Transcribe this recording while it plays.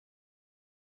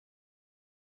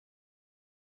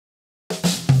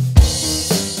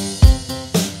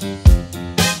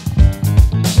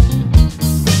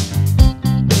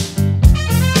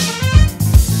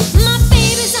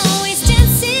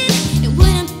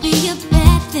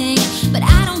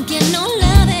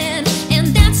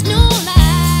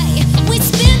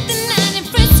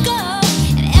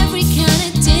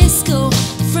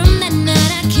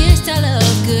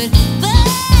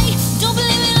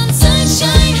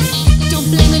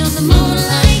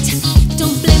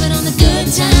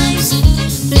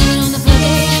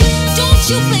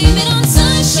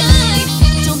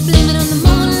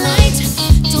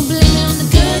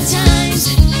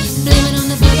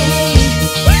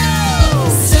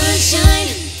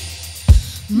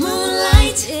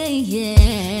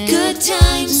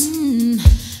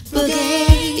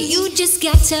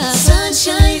scatter.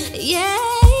 Sunshine, yeah,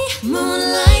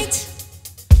 moonlight,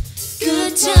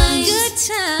 good times, good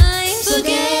times.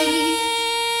 forget.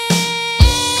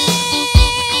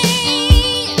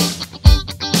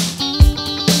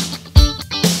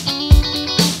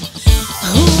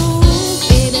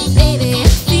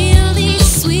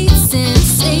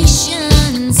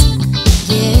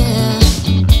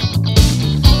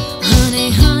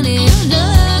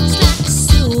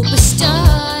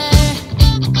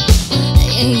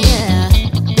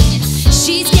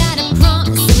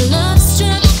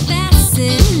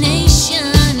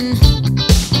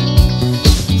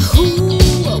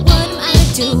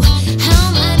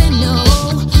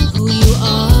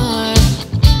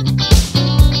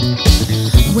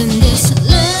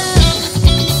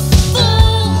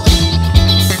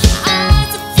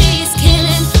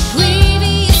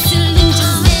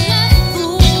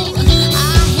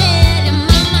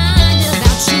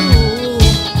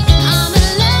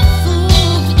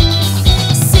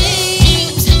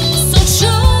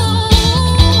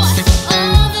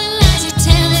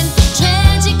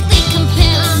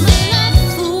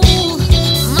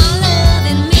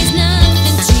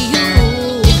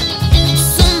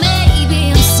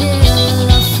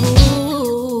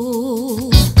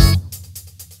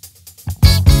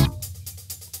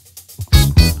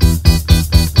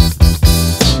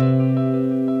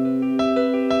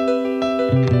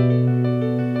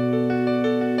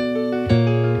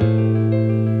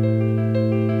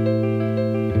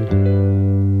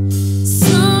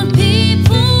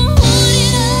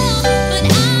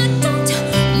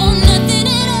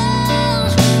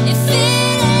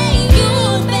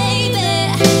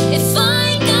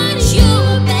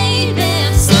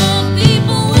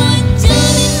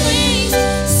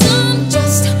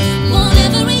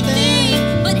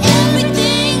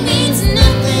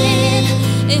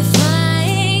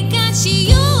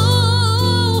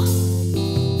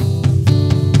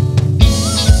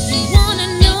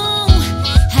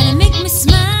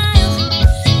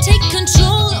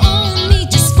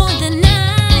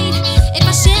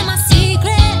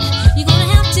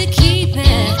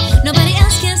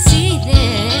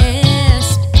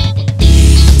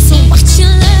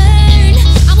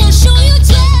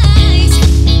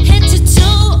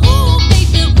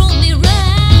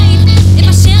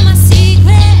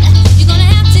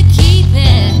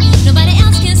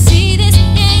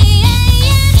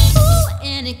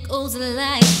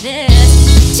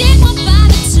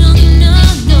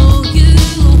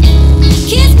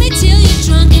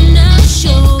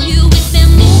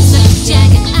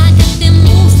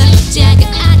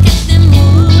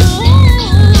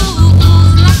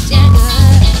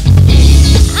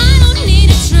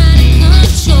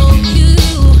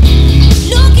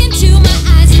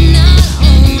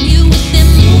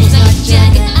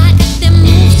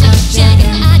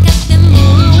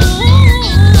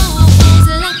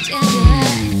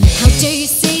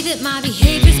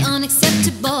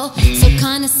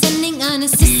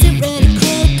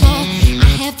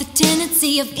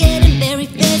 Of getting very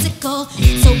physical,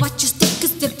 so watch your step,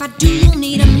 'cause if I do, you'll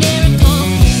need a miracle.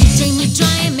 You drain me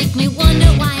dry and make me wonder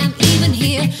why I'm even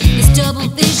here. This double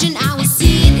vision I was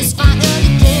seeing is finally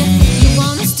clear. You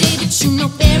wanna stay, but you know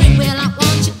very well I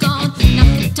want you gone. Now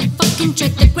fit to fucking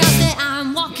tread the ground that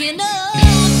I'm walking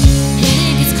on.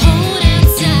 It gets cold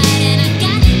outside and I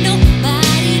got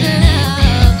nobody to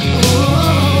love.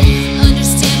 Oh,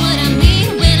 understand what I mean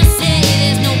when I say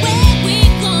there's no way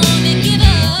we're gonna give up.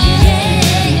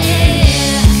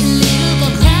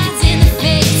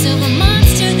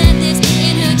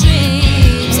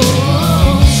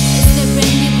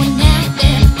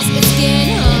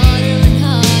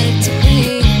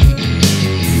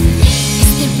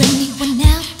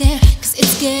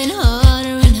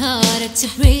 To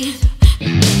breathe.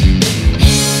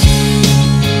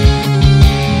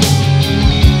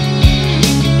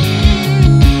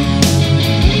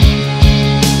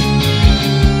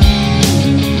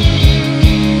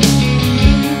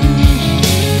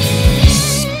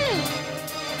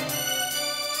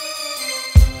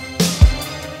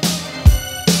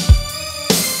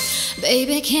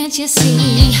 Baby, can't you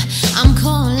see I'm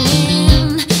calling?